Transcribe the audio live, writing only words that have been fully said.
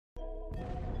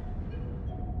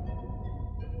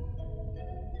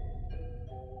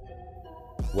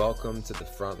Welcome to The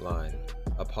Front Line,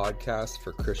 a podcast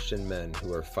for Christian men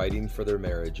who are fighting for their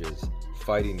marriages,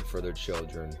 fighting for their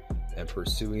children, and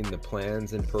pursuing the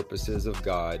plans and purposes of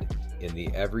God in the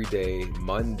everyday,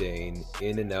 mundane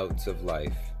in and outs of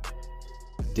life.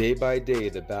 Day by day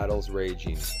the battle's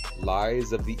raging,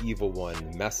 lies of the evil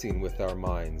one messing with our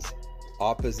minds,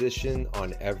 opposition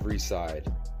on every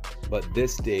side. But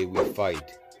this day we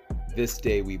fight, this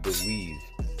day we believe,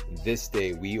 this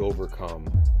day we overcome.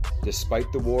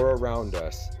 Despite the war around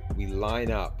us, we line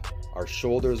up, our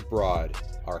shoulders broad,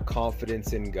 our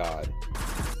confidence in God.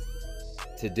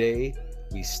 Today,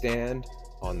 we stand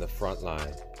on the front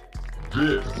line.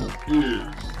 This is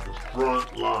the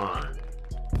front line.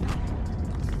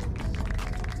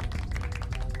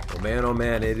 Oh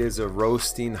man, it is a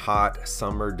roasting hot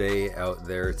summer day out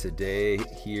there today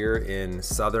here in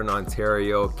southern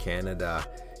Ontario, Canada.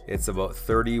 It's about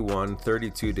 31,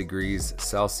 32 degrees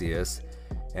Celsius.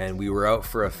 And we were out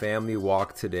for a family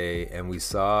walk today, and we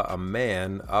saw a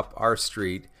man up our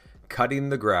street cutting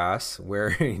the grass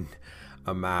wearing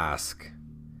a mask.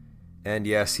 And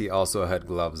yes, he also had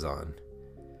gloves on.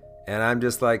 And I'm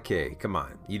just like, hey, come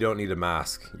on, you don't need a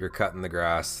mask. You're cutting the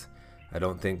grass. I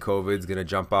don't think COVID's going to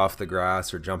jump off the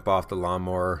grass or jump off the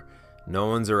lawnmower. No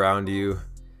one's around you.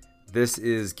 This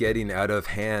is getting out of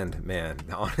hand, man,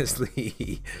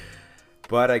 honestly.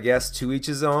 But I guess to each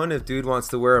his own. If dude wants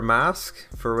to wear a mask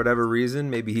for whatever reason,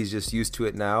 maybe he's just used to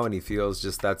it now and he feels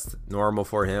just that's normal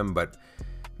for him. But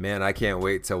man, I can't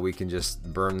wait till we can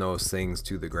just burn those things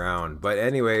to the ground. But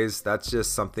anyways, that's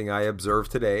just something I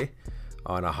observed today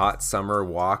on a hot summer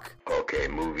walk. Okay,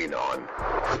 moving on.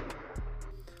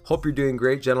 Hope you're doing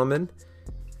great, gentlemen.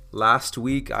 Last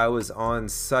week I was on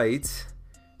site.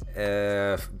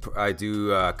 I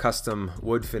do custom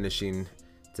wood finishing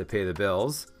to pay the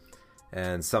bills.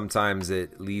 And sometimes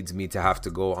it leads me to have to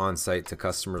go on site to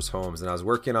customers' homes. And I was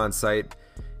working on site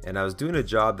and I was doing a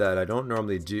job that I don't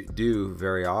normally do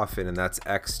very often, and that's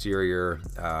exterior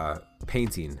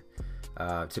painting.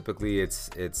 Typically it's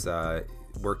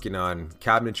working on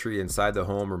cabinetry inside the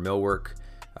home or millwork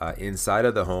inside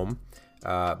of the home.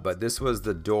 But this was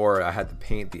the door. I had to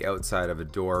paint the outside of a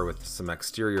door with some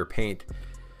exterior paint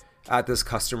at this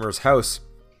customer's house.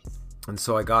 And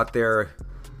so I got there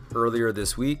earlier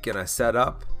this week and I set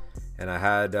up and I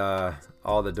had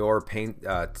all the door paint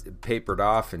papered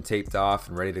off and taped off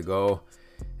and ready to go,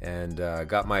 and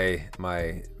got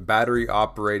my battery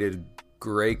operated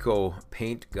Graco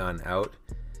paint gun out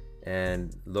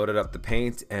and loaded up the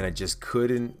paint, and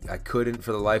I couldn't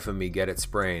for the life of me get it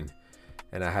spraying,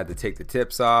 and I had to take the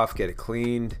tips off, get it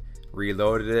cleaned,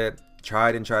 reloaded it,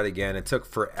 tried again. It took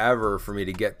forever for me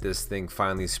to get this thing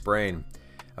finally spraying.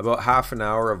 About half an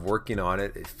hour of working on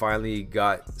it, it finally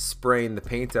got spraying the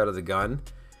paint out of the gun,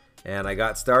 and I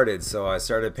got started. So I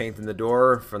started painting the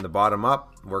door from the bottom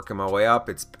up, working my way up.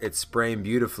 It's spraying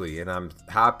beautifully, and I'm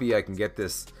happy I can get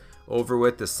this over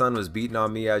with. The sun was beating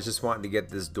on me. I was just wanting to get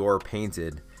this door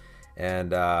painted,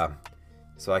 and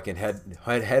so I can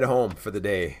head home for the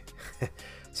day.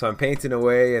 So I'm painting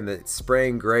away, and it's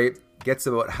spraying great. Gets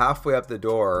about halfway up the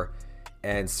door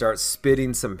and starts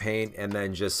spitting some paint, and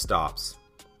then just stops.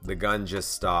 The gun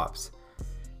just stops.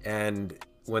 And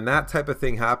when that type of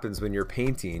thing happens when you're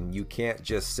painting, you can't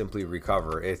just simply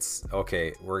recover. It's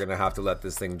okay, we're gonna have to let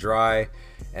this thing dry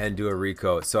and do a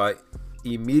recoat. So I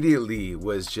immediately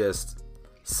was just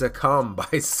succumbed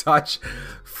by such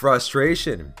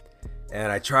frustration,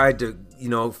 and I tried to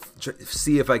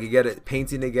see if I could get it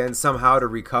painting again somehow to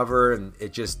recover, and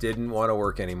it just didn't want to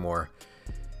work anymore.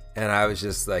 And I was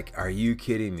just like, are you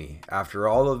kidding me? After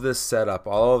all of this setup,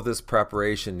 all of this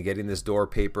preparation, getting this door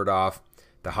papered off,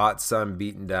 the hot sun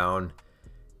beaten down,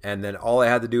 and then all I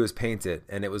had to do was paint it.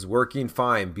 And it was working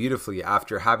fine, beautifully,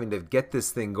 after having to get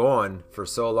this thing going for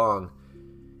so long.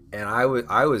 And I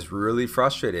was really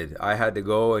frustrated. I had to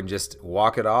go and just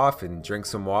walk it off and drink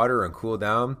some water and cool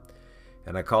down.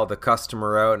 And I called the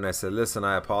customer out and I said, listen,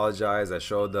 I apologize. I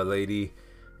showed the lady,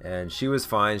 and she was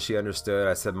fine. She understood.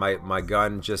 I said, my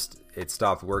gun it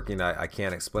stopped working. I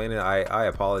can't explain it. I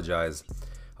apologize.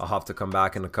 I'll have to come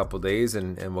back in a couple days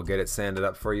and we'll get it sanded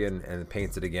up for you and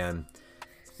paint it again.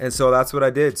 And so that's what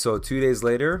I did. So 2 days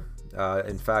later,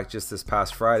 in fact, just this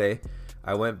past Friday,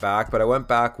 I went back, but I went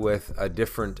back with a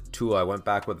different tool. I went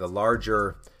back with a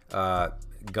larger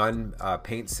gun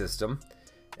paint system.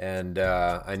 And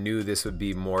I knew this would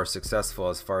be more successful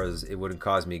as far as it wouldn't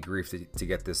cause me grief to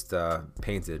get this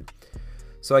painted.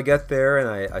 So I get there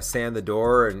and I sand the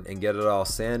door and get it all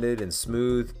sanded and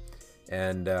smooth.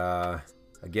 And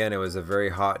again, it was a very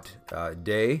hot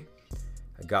day.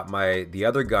 I got the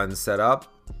other gun set up.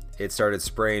 It started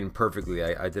spraying perfectly.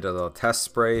 I did a little test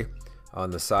spray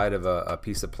on the side of a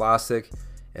piece of plastic.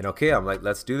 And okay, I'm like,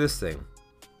 let's do this thing.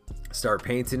 Start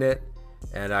painting it.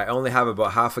 And I only have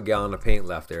about half a gallon of paint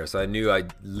left there. So I knew I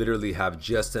literally have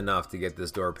just enough to get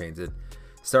this door painted.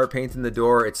 Start painting the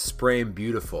door. It's spraying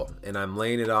beautiful. And I'm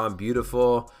laying it on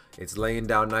beautiful. It's laying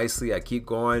down nicely. I keep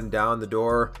going down the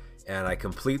door and I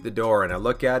complete the door. And I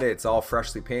look at it. It's all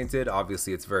freshly painted.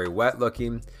 Obviously, it's very wet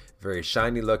looking, very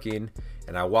shiny looking.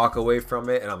 And I walk away from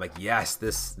it and I'm like, yes,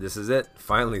 this is it.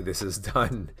 Finally, this is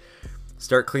done.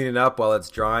 Start cleaning up while it's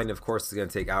drying. Of course, it's going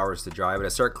to take hours to dry. But I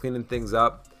start cleaning things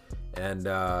up. And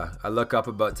I look up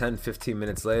about 10-15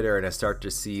 minutes later and I start to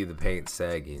see the paint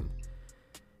sagging.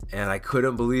 And I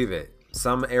couldn't believe it.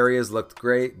 Some areas looked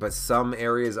great, but some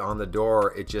areas on the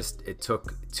door, it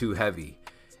took too heavy.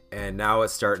 And now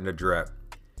it's starting to drip.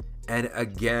 And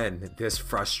again, this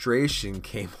frustration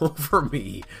came over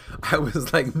me. I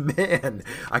was like, man,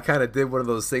 I kind of did one of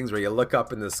those things where you look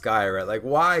up in the sky, right? Like,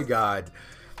 why, God?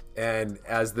 And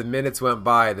as the minutes went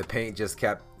by, the paint just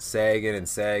kept sagging and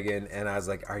sagging. And I was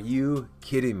like, are you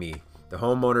kidding me? The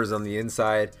homeowner's on the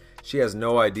inside. She has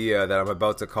no idea that I'm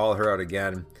about to call her out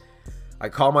again. I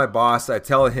call my boss. I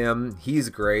tell him he's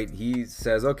great. He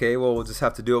says, okay, well, we'll just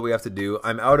have to do what we have to do.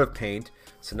 I'm out of paint.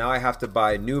 So now I have to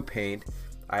buy new paint.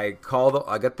 I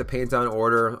got the paint on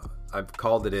order. I've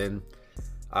called it in.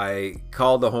 I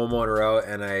called the homeowner out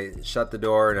and I shut the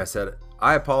door and I said,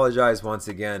 I apologize once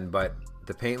again, but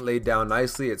the paint laid down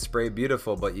nicely. It sprayed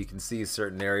beautiful, but you can see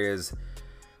certain areas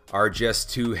are just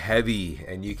too heavy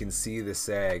and you can see the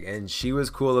sag. And she was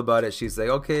cool about it. She's like,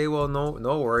 okay, well,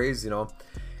 no worries,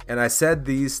 And I said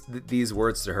these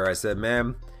words to her. I said,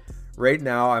 ma'am, right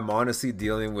now I'm honestly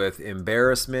dealing with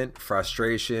embarrassment,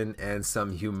 frustration, and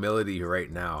some humility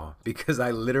right now because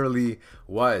I literally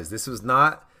was. This was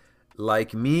not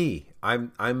like me.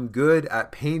 I'm good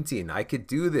at painting. I could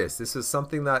do this. This is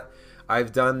something that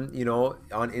I've done,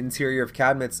 on interior of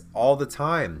cabinets all the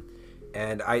time.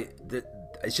 And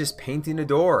it's just painting a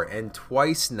door. And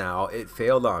twice now it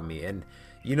failed on me. And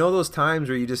those times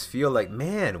where you just feel like,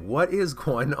 man, what is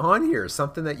going on here?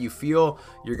 Something that you feel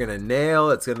you're going to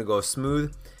nail. It's going to go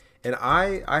smooth. And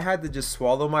I had to just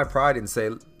swallow my pride and say,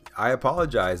 I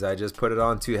apologize. I just put it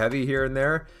on too heavy here and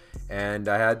there. And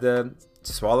I had to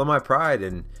swallow my pride.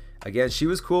 And again, she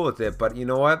was cool with it, but you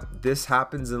know what? This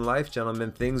happens in life,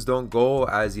 gentlemen. Things don't go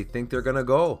as you think they're going to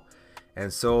go.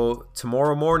 And so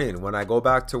tomorrow morning, when I go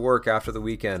back to work after the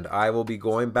weekend, I will be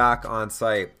going back on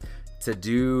site to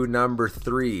do number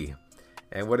 3.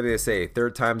 And what do they say?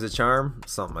 3rd time's a charm?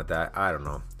 Something like that. I don't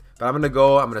know. But I'm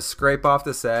going to scrape off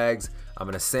the sags. I'm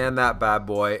going to sand that bad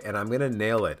boy and I'm going to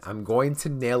nail it. I'm going to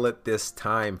nail it this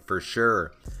time for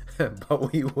sure.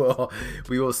 But we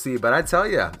will see. But I tell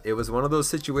you, it was one of those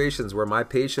situations where my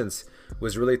patience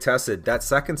was really tested. That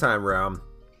second time around,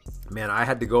 man, I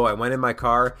had to go. I went in my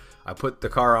car. I put the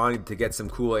car on to get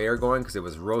some cool air going because it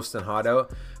was roasting hot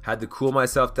out. Had to cool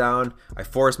myself down. I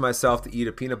forced myself to eat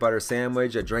a peanut butter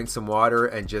sandwich. I drank some water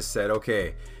and just said,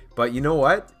 okay. But you know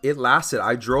what? It lasted.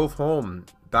 I drove home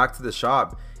back to the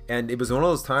shop. And it was one of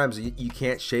those times you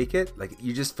can't shake it. Like,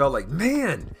 you just felt like,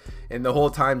 man. And the whole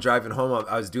time driving home,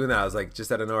 I was doing that. I was like, just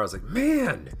out of nowhere, I was like,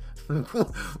 man.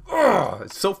 Oh,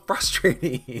 it's so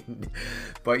frustrating.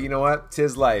 But you know what?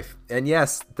 'Tis life. And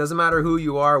yes, it doesn't matter who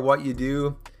you are, what you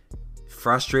do.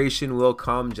 Frustration will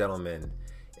come, gentlemen.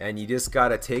 And you just got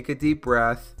to take a deep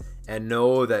breath and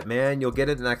know that, man, you'll get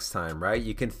it next time, right?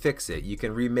 You can fix it. You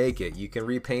can remake it. You can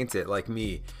repaint it like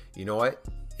me. You know what?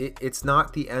 It's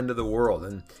not the end of the world.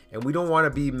 And we don't want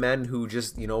to be men who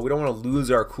just, we don't want to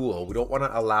lose our cool. We don't want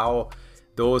to allow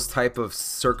those type of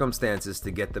circumstances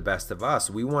to get the best of us.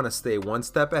 We want to stay one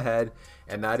step ahead,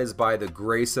 and that is by the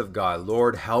grace of God.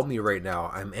 Lord, help me right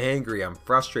now. I'm angry. I'm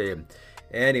frustrated.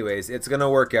 Anyways, it's going to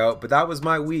work out. But that was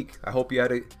my week. I hope you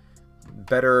had a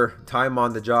better time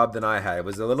on the job than I had. It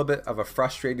was a little bit of a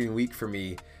frustrating week for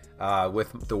me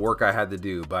with the work I had to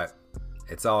do, but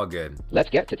it's all good.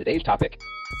 Let's get to today's topic.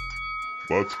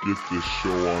 Let's get this show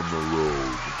on the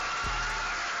road.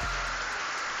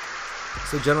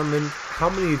 So, gentlemen, how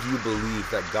many of you believe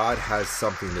that God has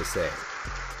something to say?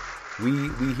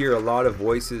 We hear a lot of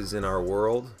voices in our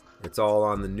world. It's all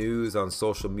on the news, on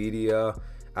social media,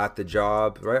 at the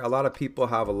job, right? A lot of people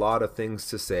have a lot of things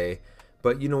to say.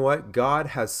 But you know what? God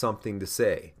has something to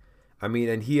say. I mean,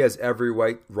 and he has every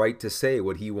right to say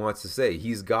what he wants to say.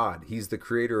 He's God. He's the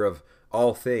creator of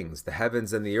all things, the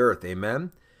heavens and the earth.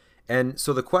 Amen? And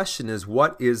so the question is,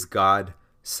 what is God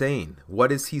saying?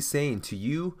 What is he saying to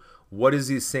you? What is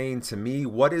he saying to me?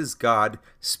 What is God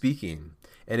speaking?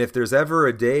 And if there's ever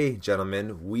a day,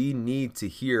 gentlemen, we need to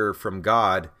hear from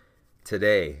God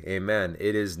today. Amen.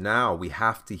 It is now. We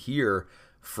have to hear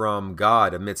from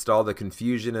God amidst all the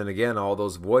confusion and, again, all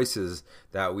those voices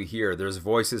that we hear. There's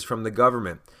voices from the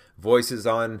government, voices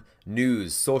on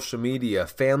news, social media,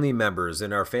 family members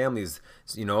in our families,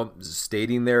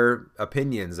 stating their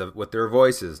opinions with their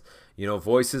voices,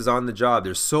 voices on the job.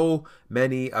 There's so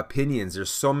many opinions.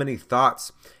 There's so many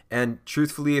thoughts. And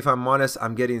truthfully, if I'm honest,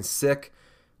 I'm getting sick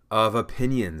of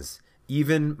opinions,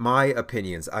 even my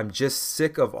opinions. I'm just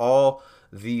sick of all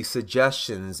the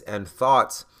suggestions and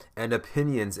thoughts and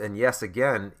opinions, and yes,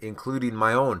 again, including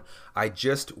my own. I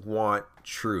just want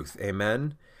truth.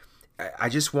 Amen. I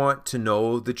just want to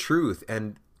know the truth,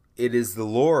 and it is the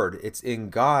Lord. It's in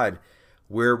God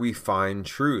where we find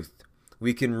truth.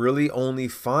 We can really only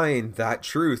find that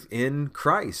truth in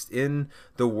Christ, in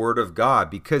the Word of God,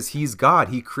 because He's God.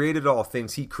 He created all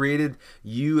things. He created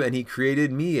you and He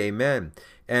created me. Amen.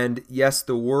 And yes,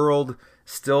 the world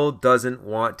still doesn't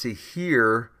want to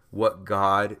hear what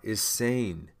God is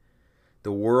saying.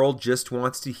 The world just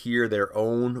wants to hear their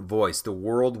own voice. The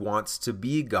world wants to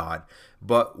be God.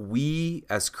 But we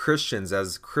as Christians,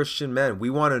 as Christian men, we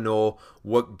want to know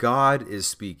what God is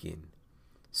speaking.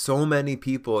 So many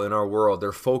people in our world,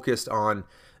 they're focused on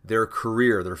their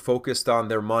career. They're focused on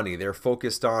their money. They're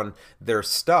focused on their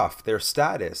stuff, their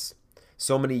status.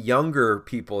 So many younger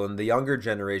people in the younger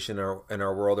generation in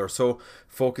our world are so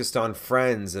focused on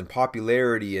friends and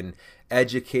popularity and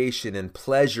education and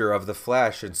pleasure of the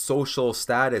flesh and social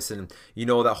status and,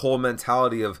 that whole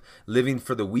mentality of living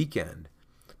for the weekend.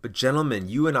 But gentlemen,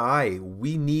 you and I,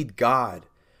 we need God.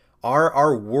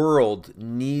 Our world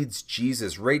needs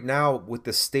Jesus. Right now, with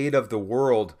the state of the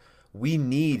world, we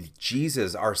need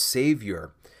Jesus, our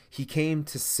Savior. He came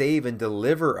to save and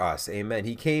deliver us. Amen.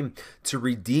 He came to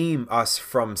redeem us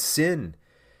from sin.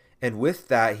 And with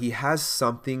that, He has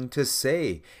something to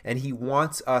say. And He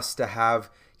wants us to have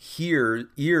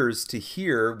ears to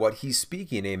hear what He's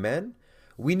speaking. Amen.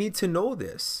 We need to know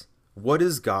this. What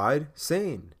is God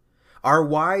saying? Our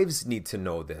wives need to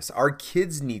know this. Our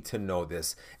kids need to know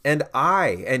this. And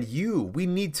I and you, we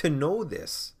need to know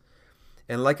this.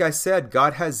 And like I said,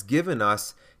 God has given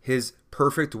us His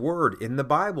perfect word in the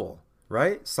Bible,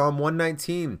 right? Psalm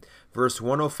 119, verse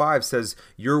 105 says,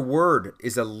 "Your word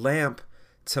is a lamp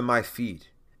to my feet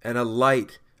and a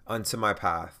light unto my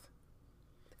path."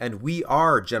 And we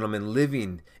are, gentlemen,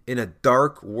 living in a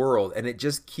dark world, and it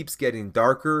just keeps getting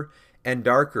darker and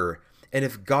darker. And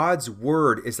if God's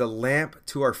word is a lamp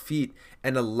to our feet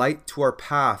and a light to our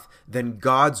path, then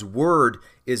God's word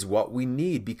is what we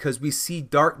need, because we see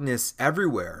darkness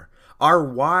everywhere. Our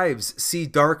wives see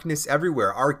darkness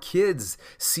everywhere. Our kids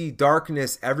see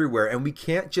darkness everywhere. And we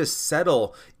can't just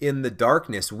settle in the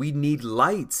darkness. We need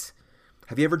light.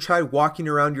 Have you ever tried walking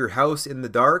around your house in the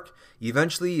dark?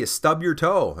 Eventually you stub your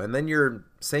toe and then you're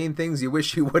saying things you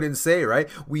wish you wouldn't say, right?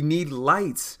 We need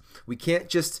light. We can't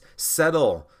just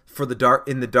settle for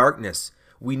in the darkness.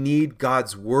 We need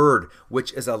God's word,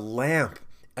 which is a lamp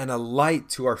and a light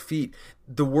to our feet.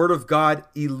 The word of God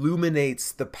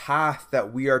illuminates the path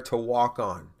that we are to walk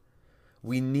on.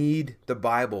 We need the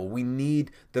Bible. We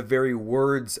need the very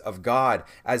words of God,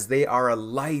 as they are a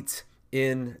light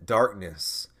in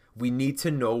darkness. We need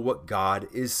to know what God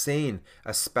is saying,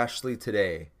 especially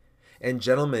today. And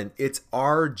gentlemen, it's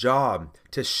our job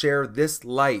to share this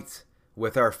light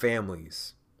with our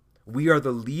families. We are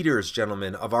the leaders,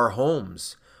 gentlemen, of our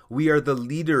homes. We are the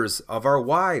leaders of our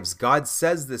wives. God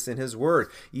says this in His word.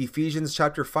 Ephesians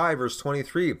chapter 5, verse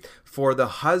 23. For the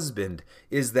husband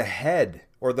is the head,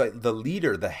 or the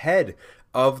leader, the head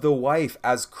of the wife,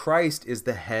 as Christ is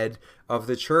the head of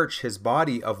the church, His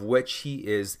body, of which He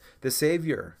is the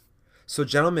Savior. So,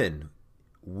 gentlemen,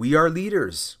 we are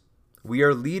leaders. We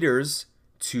are leaders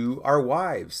to our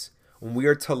wives. We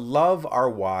are to love our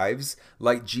wives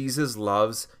like Jesus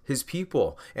loves His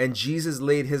people. And Jesus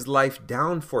laid His life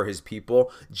down for His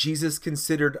people. Jesus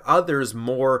considered others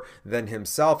more than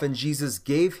Himself. And Jesus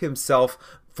gave Himself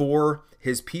for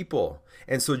His people.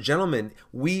 And so, gentlemen,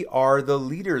 we are the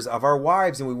leaders of our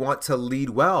wives, and we want to lead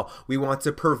well. We want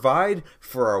to provide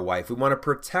for our wife. We want to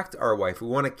protect our wife. We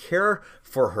want to care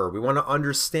for her. We want to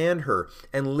understand her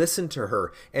and listen to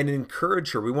her and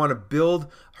encourage her. We want to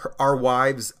build our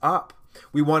wives up.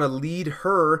 We want to lead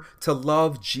her to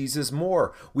love Jesus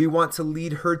more. We want to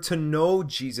lead her to know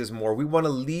Jesus more. We want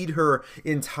to lead her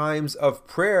in times of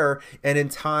prayer and in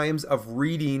times of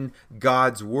reading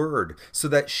God's word, so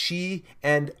that she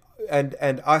and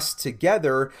us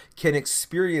together can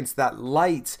experience that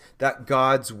light that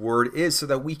God's word is, so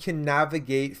that we can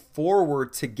navigate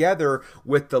forward together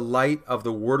with the light of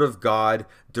the word of God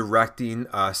directing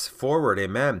us forward.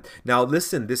 Amen. Now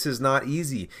listen, this is not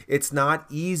easy. It's not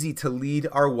easy to lead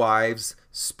our wives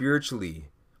spiritually.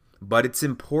 But it's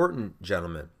important,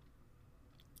 gentlemen,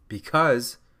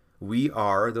 because we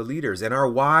are the leaders and our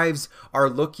wives are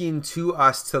looking to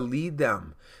us to lead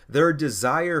them. Their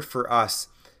desire for us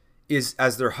is,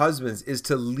 as their husbands, is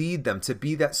to lead them, to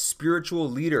be that spiritual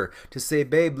leader, to say,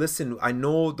 babe, listen, I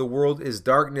know the world is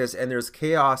darkness and there's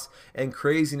chaos and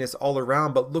craziness all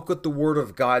around, but look what the Word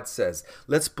of God says.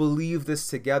 Let's believe this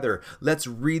together. Let's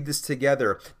read this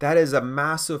together. That is a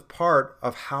massive part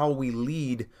of how we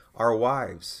lead our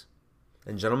wives.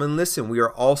 And gentlemen, listen, we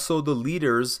are also the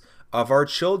leaders of our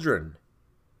children.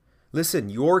 Listen,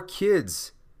 your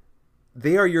kids,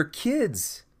 they are your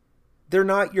kids. They're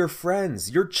not your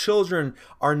friends. Your children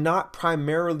are not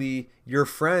primarily your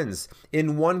friends.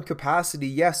 In one capacity,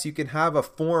 yes, you can have a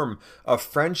form of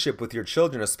friendship with your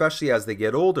children, especially as they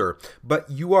get older, but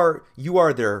you are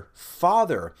their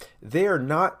father. They are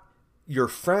not your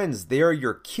friends. They are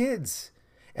your kids,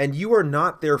 and you are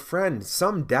not their friend.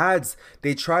 Some dads,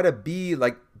 they try to be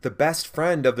like the best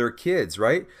friend of their kids,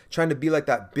 right? Trying to be like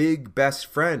that big best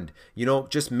friend,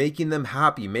 just making them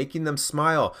happy, making them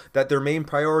smile, that their main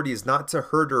priority is not to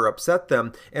hurt or upset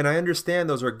them. And I understand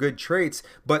those are good traits,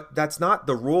 but that's not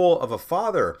the role of a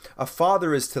father. A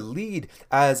father is to lead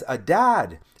as a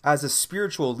dad, as a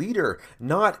spiritual leader,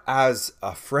 not as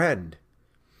a friend.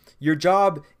 Your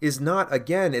job is not,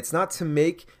 again, it's not to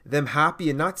make them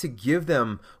happy and not to give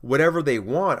them whatever they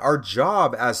want. Our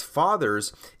job as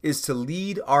fathers is to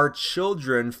lead our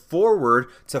children forward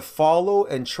to follow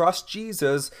and trust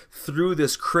Jesus through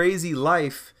this crazy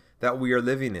life that we are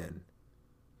living in.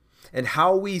 And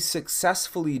how we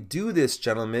successfully do this,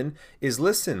 gentlemen, is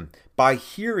listen, by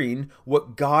hearing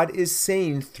what God is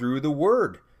saying through the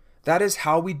Word. That is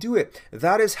how we do it.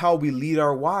 That is how we lead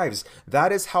our wives.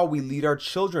 That is how we lead our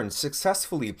children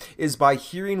successfully, is by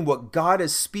hearing what God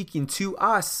is speaking to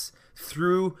us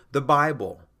through the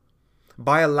Bible.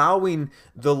 By allowing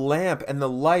the lamp and the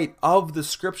light of the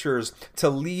Scriptures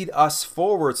to lead us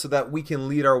forward so that we can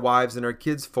lead our wives and our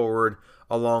kids forward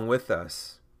along with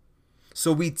us.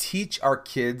 So we teach our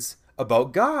kids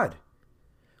about God.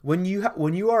 When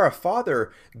you are a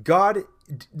father, God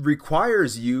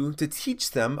requires you to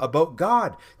teach them about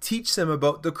God. Teach them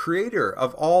about the Creator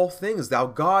of all things, how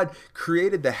God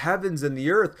created the heavens and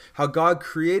the earth, how God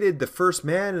created the first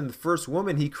man and the first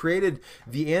woman. He created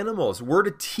the animals. We're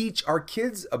to teach our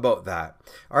kids about that.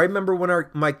 I remember when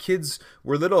my kids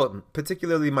were little,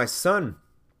 particularly my son,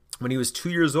 when he was 2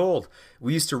 years old,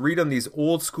 we used to read him these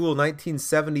old school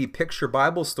 1970 picture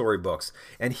Bible story books,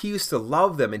 and he used to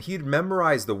love them, and he'd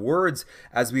memorize the words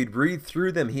as we'd read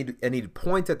through them, he'd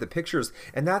point at the pictures,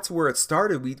 and that's where it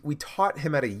started. We taught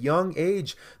him at a young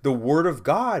age the Word of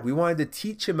God. We wanted to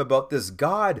teach him about this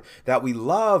God that we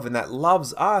love and that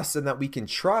loves us and that we can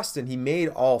trust, and He made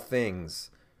all things.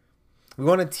 We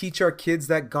want to teach our kids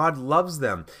that God loves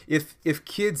them. If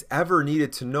kids ever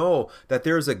needed to know that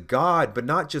there's a God, but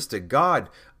not just a God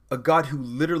who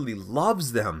literally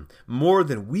loves them more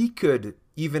than we could,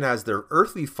 even as their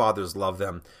earthly fathers love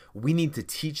them, we need to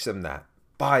teach them that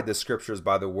by the Scriptures,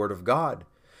 by the Word of God.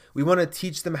 We want to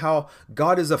teach them how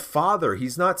God is a father.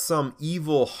 He's not some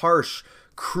evil, harsh,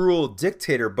 cruel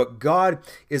dictator, but God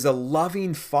is a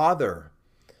loving father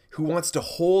who wants to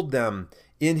hold them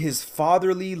in His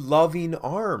fatherly, loving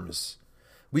arms.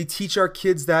 We teach our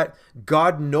kids that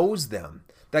God knows them,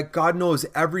 that God knows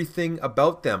everything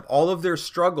about them, all of their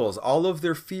struggles, all of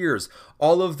their fears,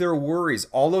 all of their worries,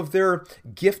 all of their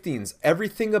giftings,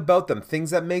 everything about them, things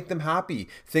that make them happy,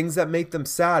 things that make them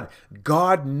sad.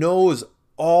 God knows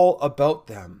all about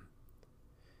them.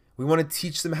 We want to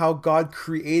teach them how God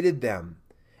created them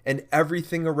and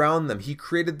everything around them. He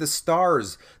created the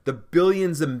stars, the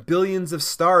billions and billions of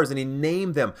stars, and He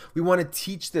named them. We want to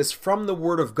teach this from the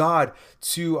Word of God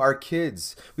to our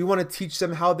kids. We want to teach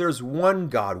them how there's one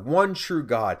God, one true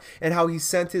God, and how He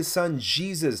sent His Son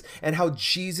Jesus, and how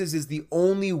Jesus is the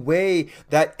only way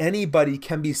that anybody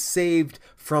can be saved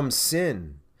from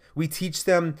sin. We teach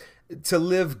them to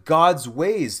live God's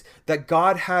ways, that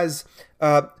God has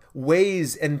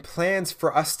ways and plans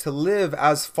for us to live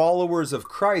as followers of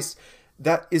Christ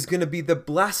that is going to be the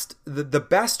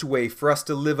best way for us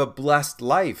to live a blessed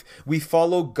life. We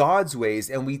follow God's ways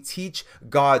and we teach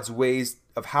God's ways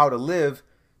of how to live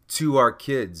to our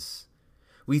kids.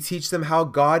 We teach them how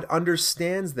God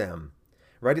understands them.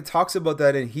 Right? It talks about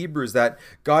that in Hebrews, that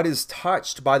God is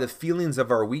touched by the feelings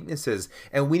of our weaknesses.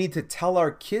 And we need to tell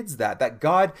our kids that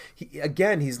God,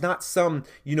 He's not some,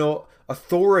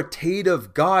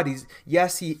 authoritative God.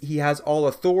 He has all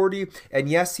authority, and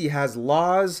yes, He has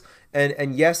laws,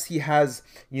 and yes, He has,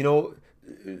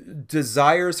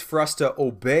 desires for us to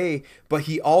obey, but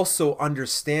He also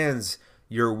understands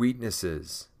your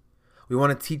weaknesses. We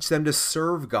want to teach them to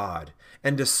serve God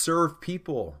and to serve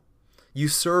people. You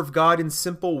serve God in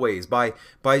simple ways by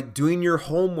doing your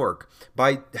homework,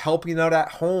 by helping out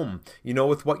at home,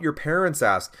 with what your parents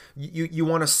ask. You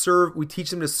want to serve, we teach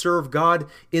them to serve God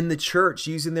in the church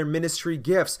using their ministry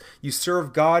gifts. You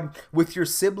serve God with your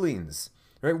siblings,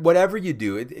 right? Whatever you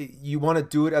do, you want to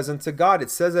do it as unto God. It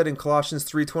says that in Colossians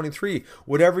 3:23,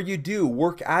 whatever you do,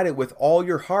 work at it with all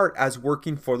your heart as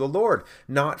working for the Lord,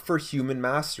 not for human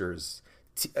masters.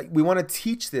 We want to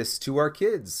teach this to our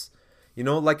kids.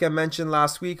 Like I mentioned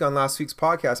last week on last week's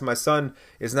podcast, my son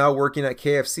is now working at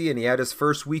KFC and he had his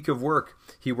first week of work.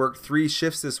 He worked 3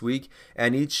 shifts this week,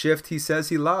 and each shift he says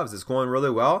he loves. It's going really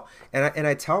well. And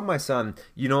I tell my son,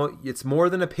 it's more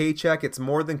than a paycheck. It's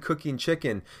more than cooking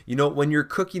chicken. When you're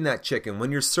cooking that chicken,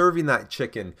 when you're serving that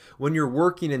chicken, when you're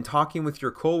working and talking with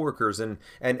your coworkers and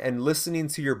listening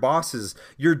to your bosses,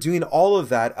 you're doing all of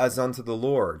that as unto the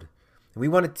Lord. And we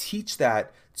want to teach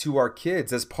that to our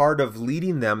kids as part of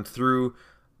leading them through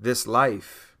this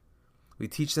life. We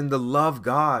teach them to love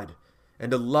God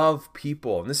and to love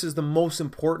people. And this is the most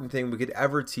important thing we could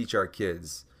ever teach our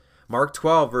kids. Mark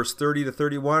 12, verse 30 to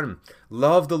 31.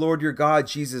 Love the Lord your God,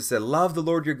 Jesus said. Love the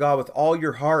Lord your God with all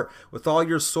your heart, with all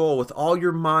your soul, with all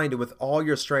your mind, and with all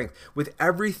your strength, with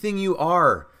everything you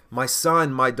are. My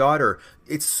son, my daughter,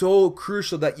 it's so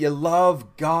crucial that you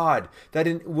love God, that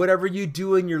in whatever you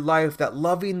do in your life, that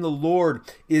loving the Lord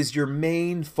is your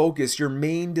main focus, your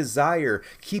main desire.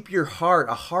 Keep your heart,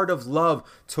 a heart of love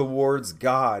towards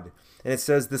God. And it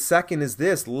says the second is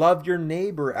this: love your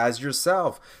neighbor as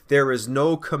yourself. There is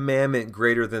no commandment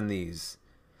greater than these.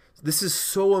 This is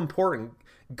so important.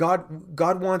 God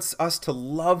wants us to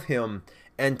love him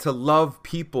and to love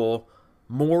people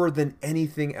more than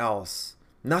anything else.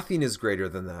 Nothing is greater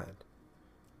than that.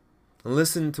 And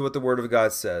listen to what the Word of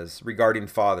God says regarding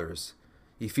fathers.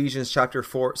 Ephesians chapter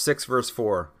 6, verse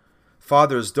 4.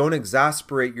 Fathers, don't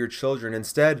exasperate your children.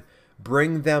 Instead,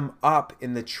 bring them up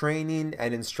in the training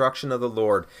and instruction of the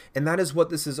Lord. And that is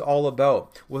what this is all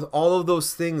about. With all of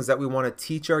those things that we want to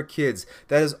teach our kids,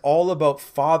 that is all about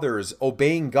fathers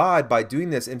obeying God by doing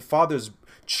this, and fathers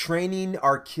training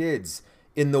our kids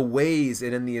in the ways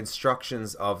and in the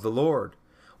instructions of the Lord.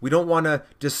 We don't want to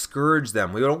discourage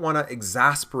them. We don't want to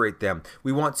exasperate them.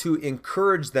 We want to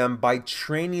encourage them by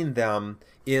training them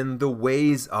in the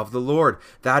ways of the Lord.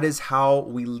 That is how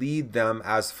we lead them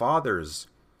as fathers.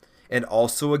 And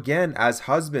also, again, as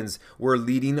husbands, we're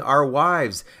leading our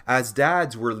wives. As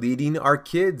dads, we're leading our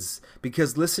kids.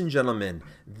 Because listen, gentlemen,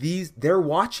 they're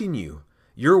watching you.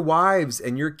 Your wives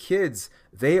and your kids,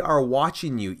 they are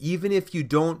watching you. Even if you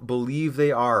don't believe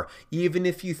they are, even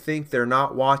if you think they're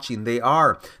not watching, they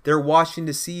are. They're watching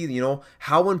to see,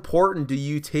 how important do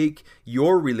you take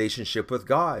your relationship with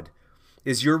God?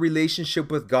 Is your relationship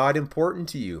with God important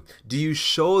to you? Do you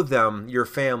show them, your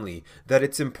family, that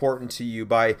it's important to you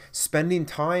by spending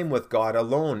time with God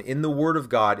alone, in the Word of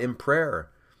God, in prayer?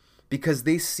 Because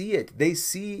they see it. They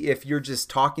see if you're just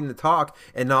talking the talk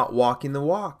and not walking the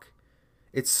walk.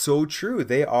 It's so true.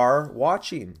 They are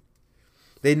watching.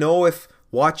 They know if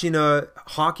watching a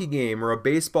hockey game or a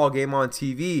baseball game on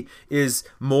TV is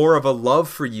more of a love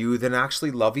for you than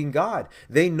actually loving God.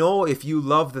 They know if you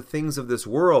love the things of this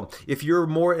world, if you're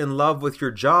more in love with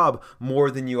your job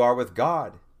more than you are with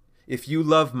God, if you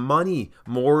love money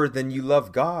more than you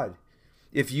love God,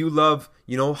 if you love,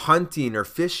 hunting or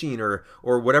fishing or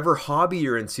whatever hobby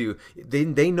you're into,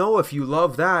 they know if you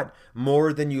love that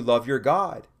more than you love your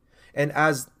God. And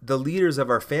as the leaders of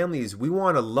our families, we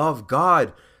want to love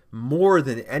God more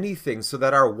than anything so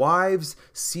that our wives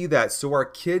see that, so our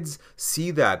kids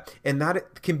see that. And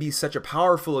that can be such a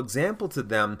powerful example to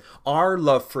them. Our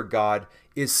love for God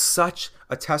is such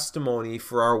a testimony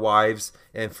for our wives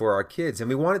and for our kids. And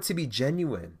we want it to be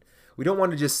genuine. We don't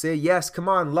want to just say, yes, come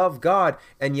on, love God,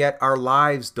 and yet our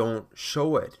lives don't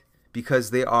show it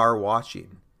because they are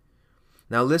watching.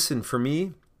 Now listen, for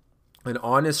me, an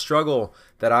honest struggle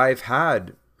that I've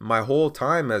had my whole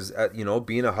time as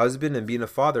being a husband and being a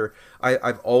father,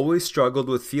 I've always struggled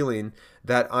with feeling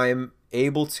that I'm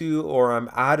able to or I'm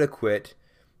adequate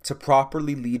to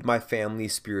properly lead my family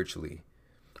spiritually.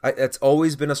 It's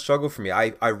always been a struggle for me.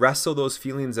 I wrestle those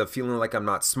feelings of feeling like I'm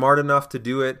not smart enough to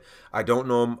do it. I don't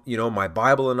know, my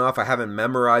Bible enough. I haven't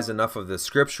memorized enough of the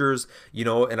scriptures,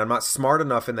 and I'm not smart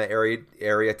enough in that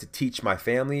area to teach my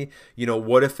family.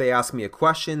 What if they ask me a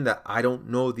question that I don't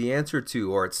know the answer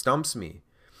to, or it stumps me?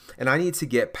 And I need to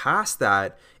get past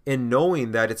that in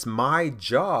knowing that it's my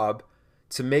job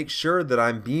to make sure that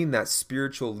I'm being that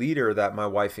spiritual leader that my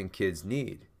wife and kids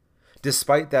need,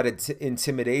 despite that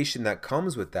intimidation that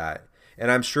comes with that. And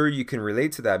I'm sure you can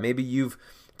relate to that. Maybe you've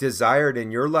desired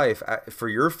in your life for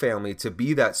your family to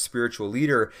be that spiritual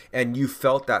leader, and you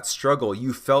felt that struggle,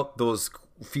 you felt those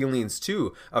feelings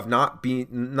too of not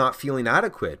feeling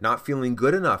adequate, not feeling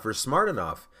good enough or smart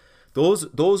enough.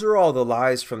 Those are all the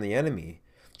lies from the enemy,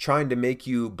 trying to make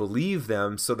you believe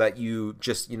them so that you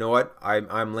just, you know what,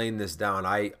 I'm laying this down.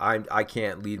 I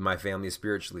can't lead my family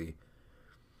spiritually.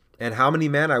 And how many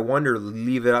men, I wonder,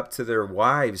 leave it up to their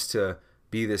wives to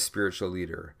be this spiritual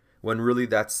leader, when really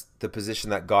that's the position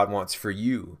that God wants for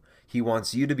you. He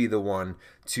wants you to be the one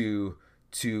to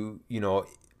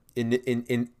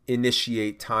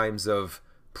initiate times of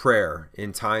prayer,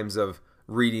 in times of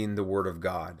reading the Word of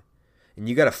God. And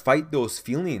you got to fight those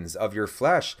feelings of your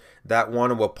flesh that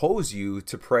want to oppose you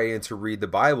to pray and to read the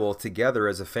Bible together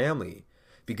as a family,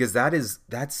 because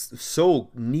that's so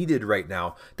needed right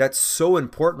now. That's so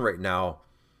important right now,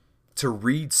 to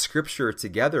read Scripture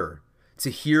together, to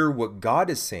hear what God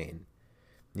is saying.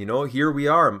 Here we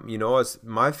are, as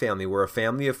my family, we're a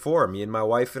family of 4, me and my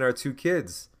wife and our 2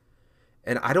 kids.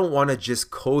 And I don't want to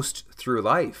just coast through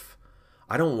life.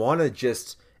 I don't want to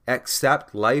just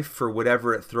accept life for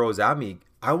whatever it throws at me.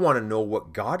 I want to know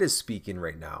what God is speaking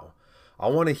right now. I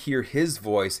want to hear His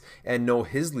voice and know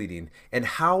His leading. And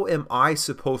how am I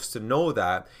supposed to know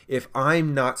that if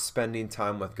I'm not spending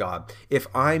time with God, if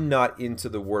I'm not into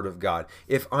the Word of God,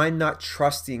 if I'm not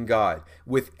trusting God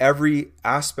with every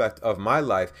aspect of my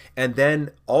life, and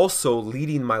then also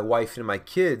leading my wife and my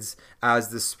kids as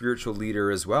the spiritual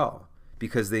leader as well?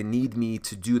 Because they need me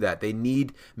to do that. They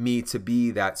need me to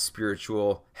be that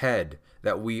spiritual head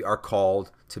that we are called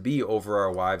to be over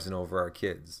our wives and over our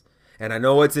kids. And I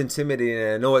know it's intimidating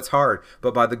and I know it's hard,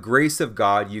 but by the grace of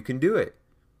God, you can do it.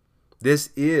 This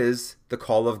is the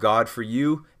call of God for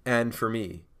you and for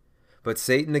me. But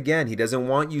Satan, again, he doesn't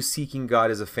want you seeking God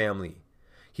as a family.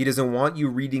 He doesn't want you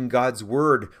reading God's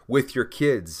Word with your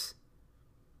kids.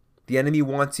 The enemy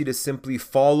wants you to simply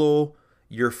follow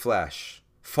your flesh,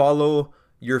 follow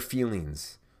your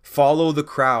feelings, follow the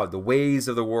crowd, the ways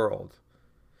of the world.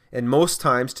 And most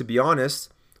times, to be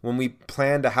honest, when we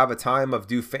plan to have a time of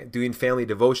doing family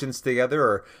devotions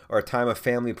together, or a time of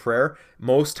family prayer,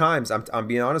 most times, I'm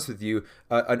being honest with you,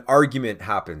 an argument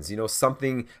happens.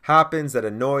 Something happens that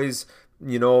annoys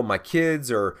my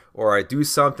kids, or I do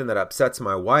something that upsets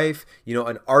my wife.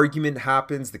 An argument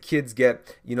happens. The kids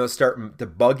start to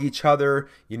bug each other,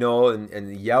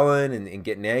 and yelling and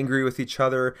getting angry with each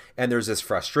other. And there's this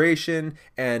frustration,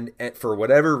 and for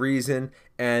whatever reason,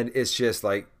 and it's just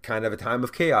like kind of a time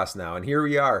of chaos now. And here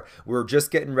we are. We're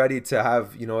just getting ready to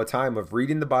have, a time of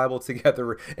reading the Bible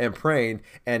together and praying.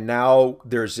 And now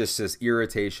there's just this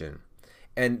irritation.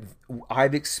 And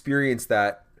I've experienced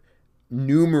that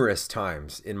numerous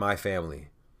times in my family.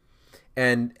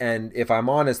 And if I'm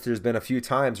honest, there's been a few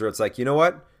times where it's like, you know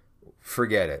what?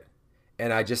 Forget it.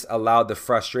 And I just allowed the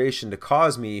frustration to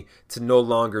cause me to no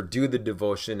longer do the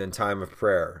devotion and time of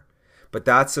prayer. But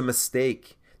that's a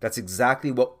mistake. That's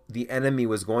exactly what the enemy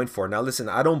was going for. Now listen,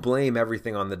 I don't blame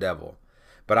everything on the devil,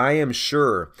 but I am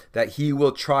sure that he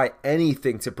will try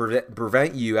anything to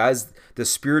prevent you as the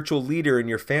spiritual leader in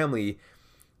your family.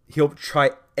 He'll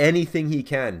try anything he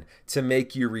can to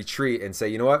make you retreat and say,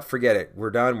 you know what, forget it.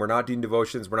 We're done. We're not doing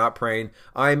devotions. We're not praying.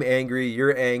 I'm angry.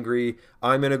 You're angry.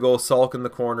 I'm going to go sulk in the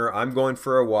corner. I'm going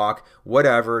for a walk,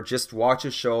 whatever. Just watch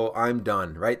a show. I'm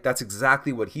done, right? That's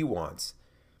exactly what he wants.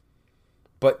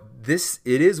 But it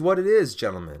is what it is,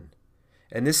 gentlemen.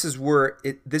 And this is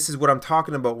what I'm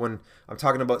talking about when I'm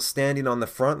talking about standing on the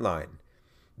front line.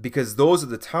 Because those are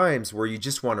the times where you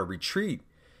just want to retreat.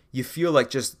 You feel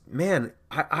like just, man,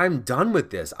 I'm done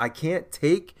with this. I can't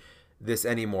take this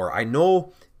anymore. I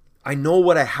know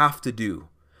what I have to do.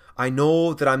 I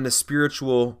know that I'm the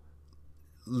spiritual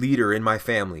leader in my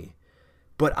family.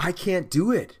 But I can't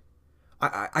do it.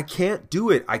 I can't do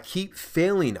it. I keep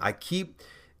failing. I keep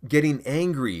getting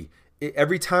angry.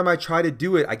 Every time I try to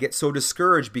do it, I get so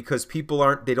discouraged because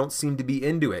they don't seem to be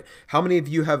into it. How many of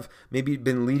you have maybe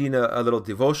been leading a little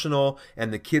devotional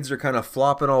and the kids are kind of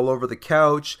flopping all over the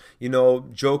couch,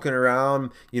 joking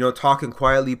around, talking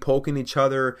quietly, poking each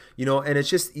other, and it's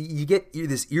just, you get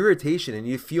this irritation and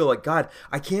you feel like, God,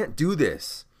 I can't do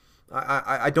this.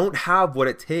 I don't have what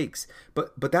it takes.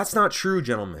 But that's not true,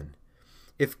 gentlemen.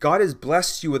 If God has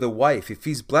blessed you with a wife, if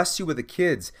He's blessed you with the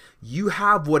kids, you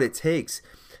have what it takes.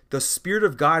 The Spirit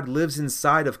of God lives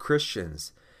inside of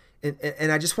Christians.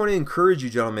 And I just want to encourage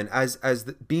you, gentlemen, as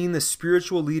being the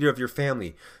spiritual leader of your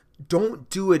family,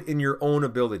 don't do it in your own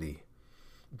ability.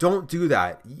 Don't do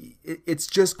that. It's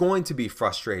just going to be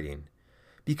frustrating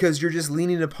because you're just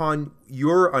leaning upon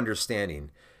your understanding.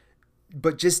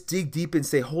 But just dig deep and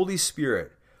say, Holy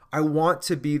Spirit, I want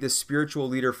to be the spiritual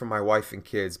leader for my wife and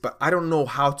kids, but I don't know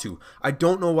how to. I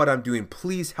don't know what I'm doing.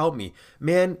 Please help me.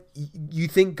 Man, you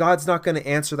think God's not going to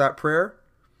answer that prayer?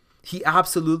 He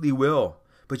absolutely will.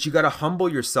 But you got to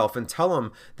humble yourself and tell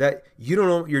him that you don't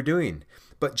know what you're doing.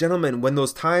 But gentlemen, when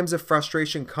those times of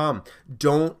frustration come,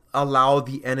 don't allow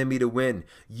the enemy to win.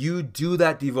 You do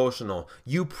that devotional.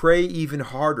 You pray even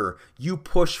harder. You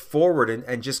push forward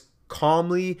and just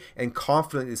calmly and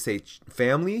confidently say,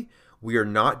 family, we are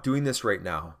not doing this right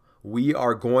now. We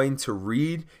are going to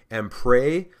read and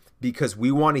pray because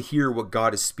we want to hear what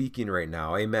God is speaking right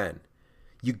now. Amen.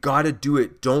 You got to do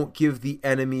it. Don't give the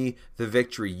enemy the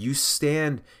victory. You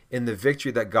stand in the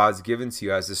victory that God's given to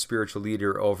you as a spiritual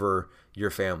leader over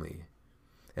your family.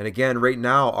 And again, right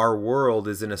now, our world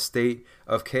is in a state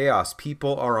of chaos.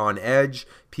 People are on edge.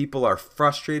 People are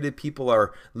frustrated. People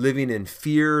are living in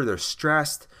fear. They're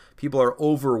stressed. People are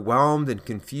overwhelmed and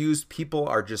confused. People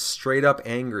are just straight up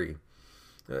angry.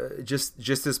 Just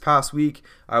this past week,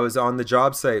 I was on the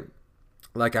job site.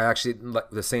 Like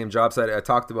the same job site I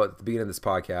talked about at the beginning of this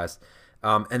podcast.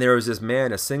 And there was this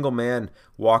man, a single man,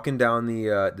 walking down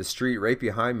the street right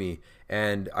behind me.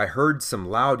 And I heard some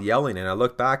loud yelling. And I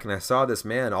looked back and I saw this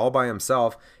man all by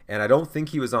himself. And I don't think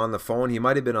he was on the phone. He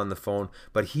might have been on the phone.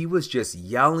 But he was just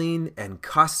yelling and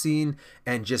cussing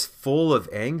and just full of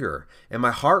anger. And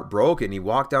my heart broke. And he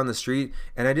walked down the street.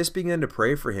 And I just began to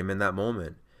pray for him in that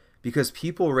moment. Because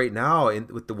people right now,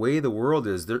 with the way the world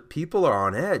is, people are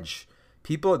on edge.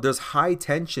 There's high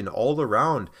tension all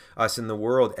around us in the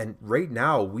world. And right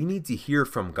now, we need to hear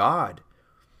from God.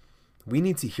 We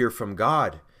need to hear from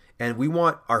God. And we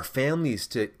want our families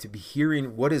to be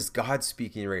hearing what is God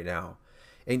speaking right now.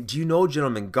 And do you know,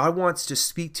 gentlemen, God wants to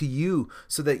speak to you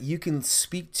so that you can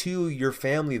speak to your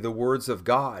family the words of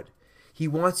God. He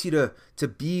wants you to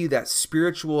be that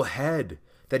spiritual head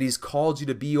that he's called you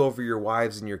to be over your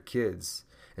wives and your kids.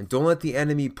 And don't let the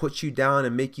enemy put you down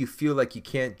and make you feel like you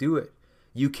can't do it.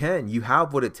 You can. You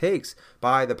have what it takes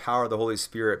by the power of the Holy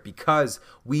Spirit, because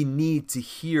we need to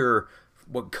hear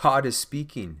what God is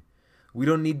speaking. We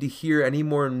don't need to hear any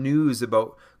more news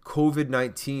about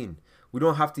COVID-19. We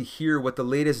don't have to hear what the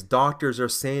latest doctors are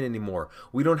saying anymore.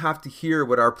 We don't have to hear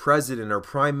what our president or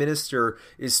prime minister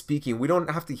is speaking. We don't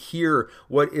have to hear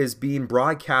what is being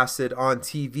broadcasted on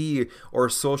TV or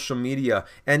social media.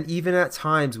 And even at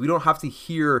times, we don't have to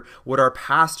hear what our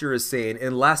pastor is saying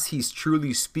unless he's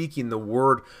truly speaking the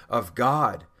word of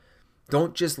God.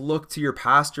 Don't just look to your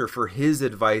pastor for his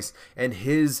advice and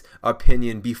his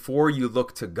opinion before you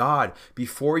look to God,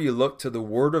 before you look to the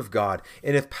word of God.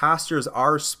 And if pastors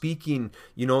are speaking,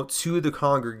 to the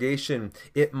congregation,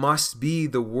 it must be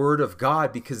the word of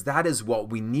God, because that is what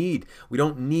we need. We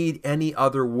don't need any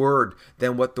other word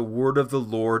than what the word of the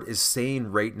Lord is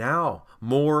saying right now,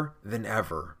 more than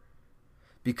ever.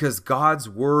 Because God's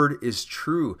word is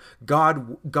true.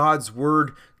 God's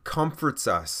word comforts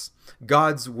us.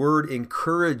 God's word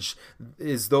encourages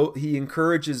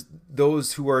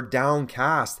those who are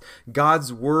downcast.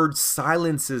 God's word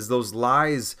silences those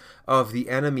lies of the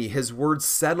enemy. His word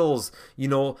settles,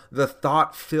 the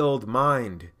thought-filled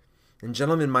mind. And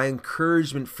gentlemen, my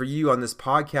encouragement for you on this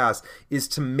podcast is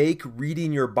to make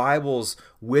reading your Bibles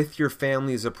with your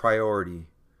families a priority.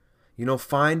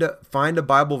 Find a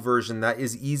Bible version that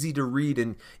is easy to read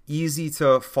and easy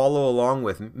to follow along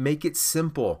with. Make it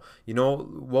simple.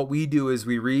 What we do is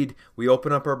we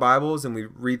open up our Bibles and we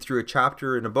read through a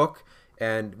chapter in a book,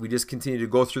 and we just continue to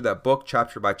go through that book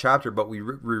chapter by chapter, but we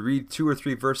read 2 or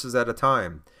 3 verses at a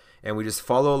time. And we just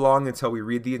follow along until we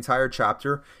read the entire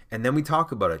chapter, and then we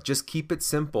talk about it. Just keep it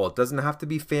simple. It doesn't have to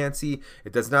be fancy.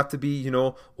 It doesn't have to be,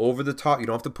 over the top. You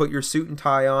don't have to put your suit and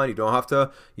tie on. You don't have to,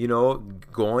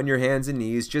 go on your hands and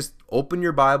knees. Just open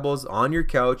your Bibles on your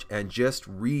couch and just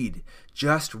read.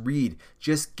 Just read.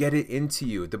 Just get it into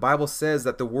you. The Bible says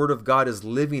that the Word of God is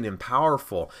living and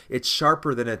powerful. It's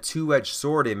sharper than a two-edged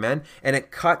sword, amen? And it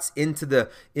cuts into the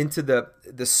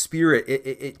spirit.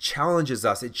 It challenges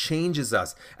us. It changes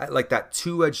us like that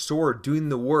two-edged sword doing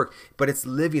the work, but it's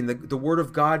living. The Word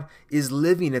of God is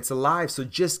living. It's alive. So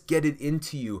just get it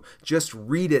into you. Just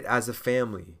read it as a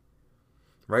family.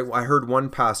 Right? I heard one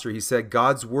pastor, he said,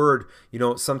 God's word,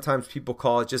 sometimes people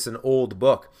call it just an old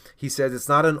book. He says it's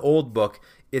not an old book,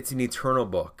 it's an eternal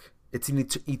book. It's an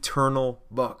eternal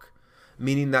book,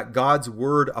 meaning that God's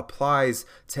word applies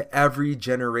to every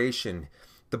generation.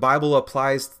 The Bible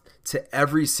applies to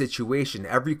every situation,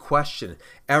 every question,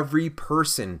 every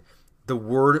person. The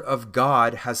word of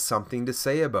God has something to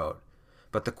say about.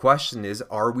 But the question is,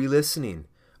 are we listening?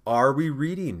 Are we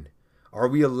reading? Are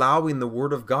we allowing the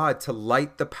word of God to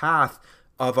light the path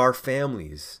of our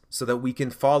families so that we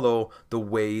can follow the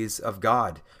ways of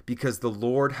God, because the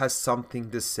Lord has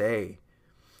something to say.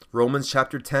 Romans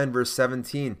chapter 10, verse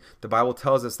 17, the Bible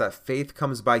tells us that faith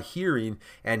comes by hearing,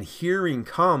 and hearing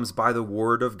comes by the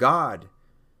word of God.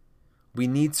 We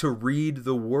need to read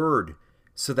the word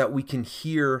so that we can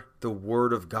hear the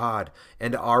word of God.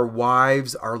 And our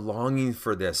wives are longing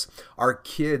for this. Our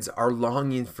kids are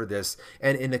longing for this.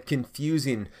 And in a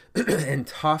confusing and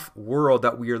tough world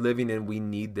that we are living in, we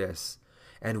need this.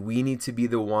 And we need to be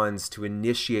the ones to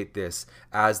initiate this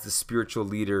as the spiritual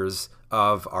leaders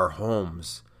of our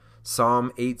homes.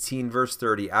 Psalm 18, verse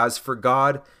 30, as for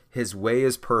God, his way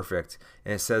is perfect.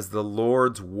 And it says, the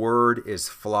Lord's word is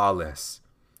flawless.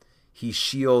 He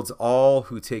shields all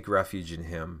who take refuge in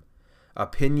him.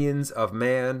 Opinions of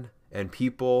man and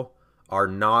people are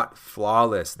not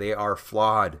flawless. They are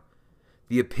flawed.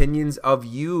 The opinions of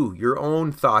you, your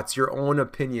own thoughts, your own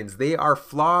opinions, they are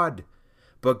flawed.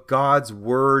 But God's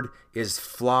word is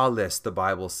flawless, the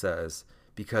Bible says,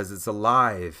 because it's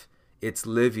alive, it's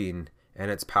living, and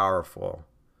it's powerful.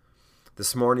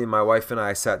 This morning, my wife and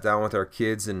I sat down with our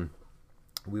kids and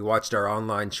we watched our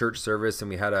online church service,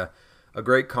 and we had a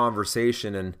great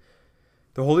conversation, and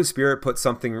the Holy Spirit put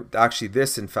something, actually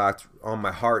this in fact, on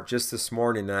my heart just this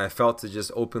morning, and I felt to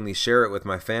just openly share it with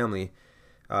my family.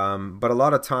 But a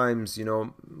lot of times,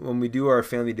 when we do our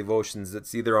family devotions,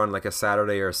 it's either on like a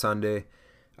Saturday or a Sunday,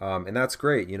 and that's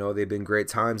great. They've been great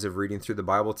times of reading through the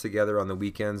Bible together on the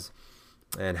weekends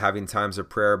and having times of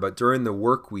prayer. But during the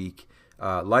work week,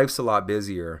 life's a lot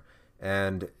busier,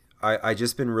 and I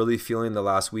just been really feeling the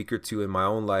last week or two in my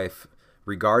own life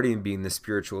regarding being the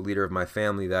spiritual leader of my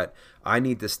family that I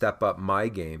need to step up my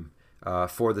game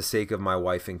for the sake of my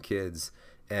wife and kids.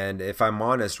 And if I'm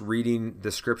honest, reading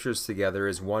the scriptures together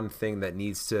is one thing that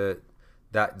needs to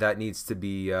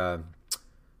be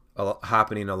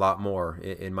happening a lot more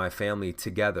in my family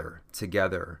together.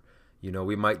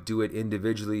 We might do it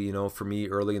individually, for me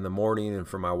early in the morning, and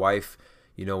for my wife,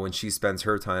 when she spends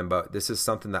her time. But this is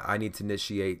something that I need to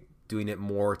initiate doing it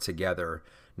more together,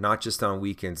 not just on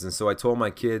weekends. And so I told my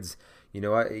kids,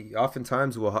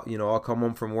 oftentimes I'll come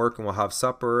home from work and we'll have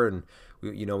supper, and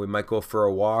we might go for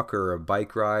a walk or a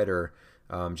bike ride, or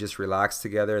just relax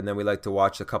together. And then we like to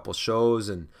watch a couple shows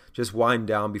and just wind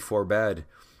down before bed.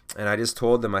 And I just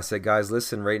told them, I said, guys,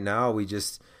 listen, right now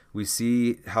we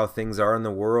see how things are in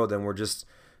the world, and we're just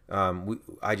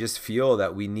I just feel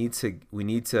that we need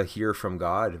to hear from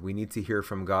God. We need to hear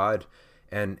from God.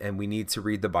 And we need to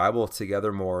read the Bible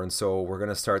together more. And so we're going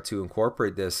to start to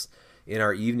incorporate this in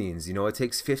our evenings. It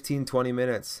takes 15, 20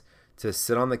 minutes to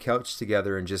sit on the couch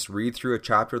together and just read through a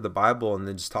chapter of the Bible and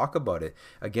then just talk about it.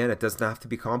 Again, it doesn't have to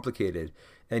be complicated.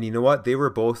 And you know what? They were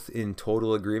both in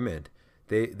total agreement.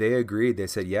 They agreed. They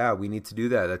said, yeah, we need to do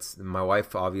that. My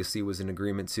wife obviously was in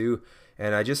agreement too.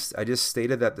 And I just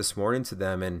stated that this morning to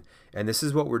them, and this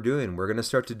is what we're doing. We're going to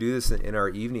start to do this in our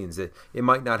evenings. It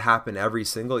might not happen every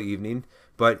single evening,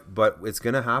 but it's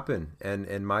going to happen.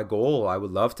 And my goal, I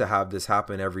would love to have this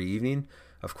happen every evening.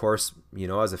 Of course,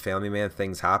 as a family man,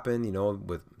 things happen,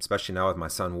 especially now with my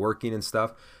son working and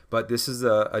stuff. But this is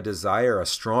a desire, a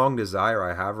strong desire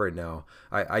I have right now.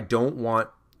 I don't want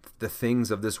the things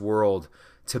of this world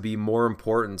to be more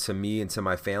important to me and to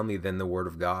my family than the Word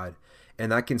of God.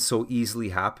 And that can so easily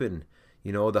happen.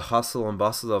 The hustle and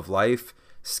bustle of life,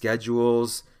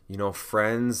 schedules,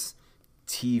 friends,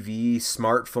 TV,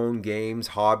 smartphone games,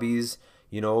 hobbies,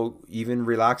 even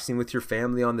relaxing with your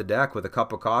family on the deck with a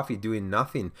cup of coffee, doing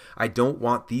nothing. I don't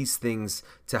want these things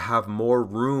to have more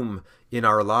room in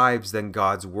our lives than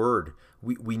God's word.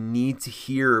 We need to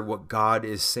hear what God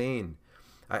is saying.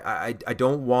 I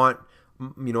don't want,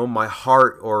 my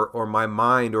heart or my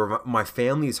mind or my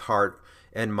family's heart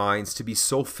and minds to be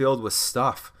so filled with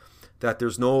stuff that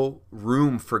there's no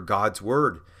room for God's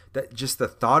word. That just the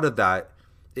thought of that,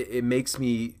 it makes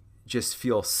me just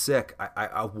feel sick.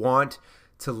 I want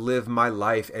to live my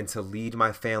life and to lead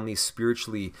my family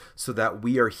spiritually so that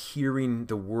we are hearing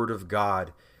the word of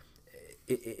God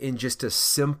in just a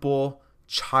simple,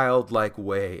 childlike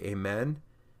way. Amen?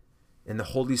 And the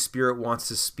Holy Spirit wants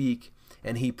to speak,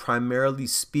 and he primarily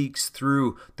speaks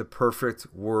through the perfect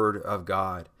word of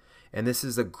God. And this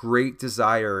is a great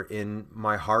desire in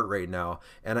my heart right now.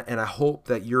 And I hope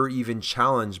that you're even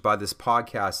challenged by this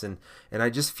podcast. And I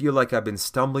just feel like I've been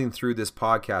stumbling through this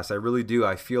podcast. I really do.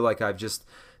 I feel like I've just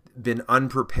been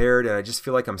unprepared, and I just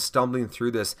feel like I'm stumbling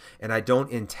through this, and I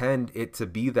don't intend it to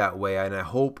be that way. And I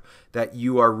hope that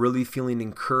you are really feeling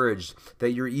encouraged,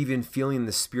 that you're even feeling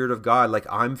the Spirit of God like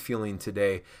I'm feeling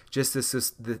today, just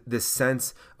this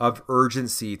sense of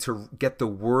urgency to get the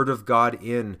Word of God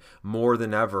in more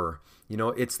than ever. You know,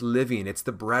 it's living. It's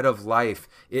the bread of life.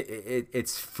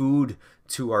 It's food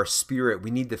to our spirit.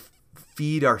 We need to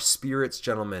feed our spirits,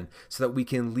 gentlemen, so that we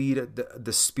can lead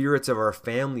the spirits of our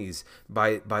families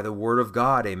by the word of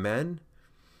God. Amen.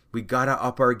 We got to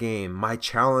up our game. My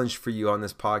challenge for you on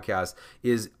this podcast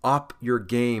is up your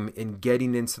game in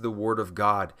getting into the Word of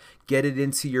God. Get it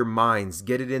into your minds.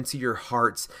 Get it into your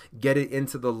hearts. Get it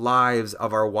into the lives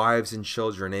of our wives and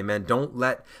children. Amen. Don't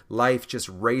let life just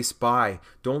race by.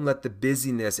 Don't let the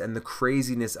busyness and the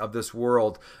craziness of this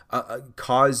world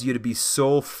cause you to be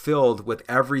so filled with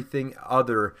everything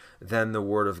other than the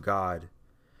Word of God.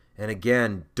 And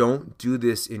again, don't do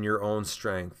this in your own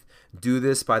strength. Do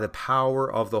this by the power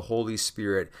of the Holy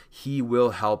Spirit. He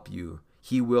will help you.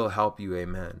 He will help you.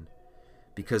 Amen.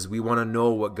 Because we want to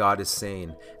know what God is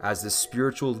saying. As the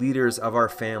spiritual leaders of our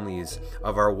families,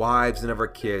 of our wives and of our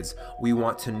kids, we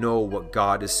want to know what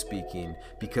God is speaking.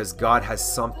 Because God has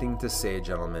something to say,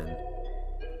 gentlemen.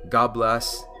 God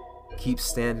bless. Keep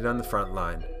standing on the front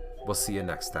line. We'll see you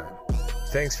next time.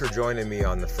 Thanks for joining me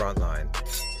on the front line.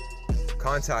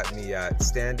 Contact me at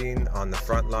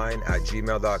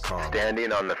standingonthefrontline@gmail.com.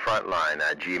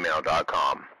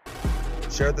 Standingonthefrontline@gmail.com.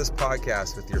 Share this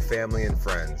podcast with your family and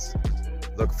friends.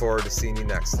 Look forward to seeing you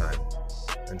next time.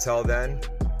 Until then,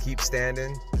 keep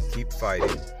standing, keep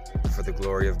fighting for the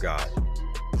glory of God.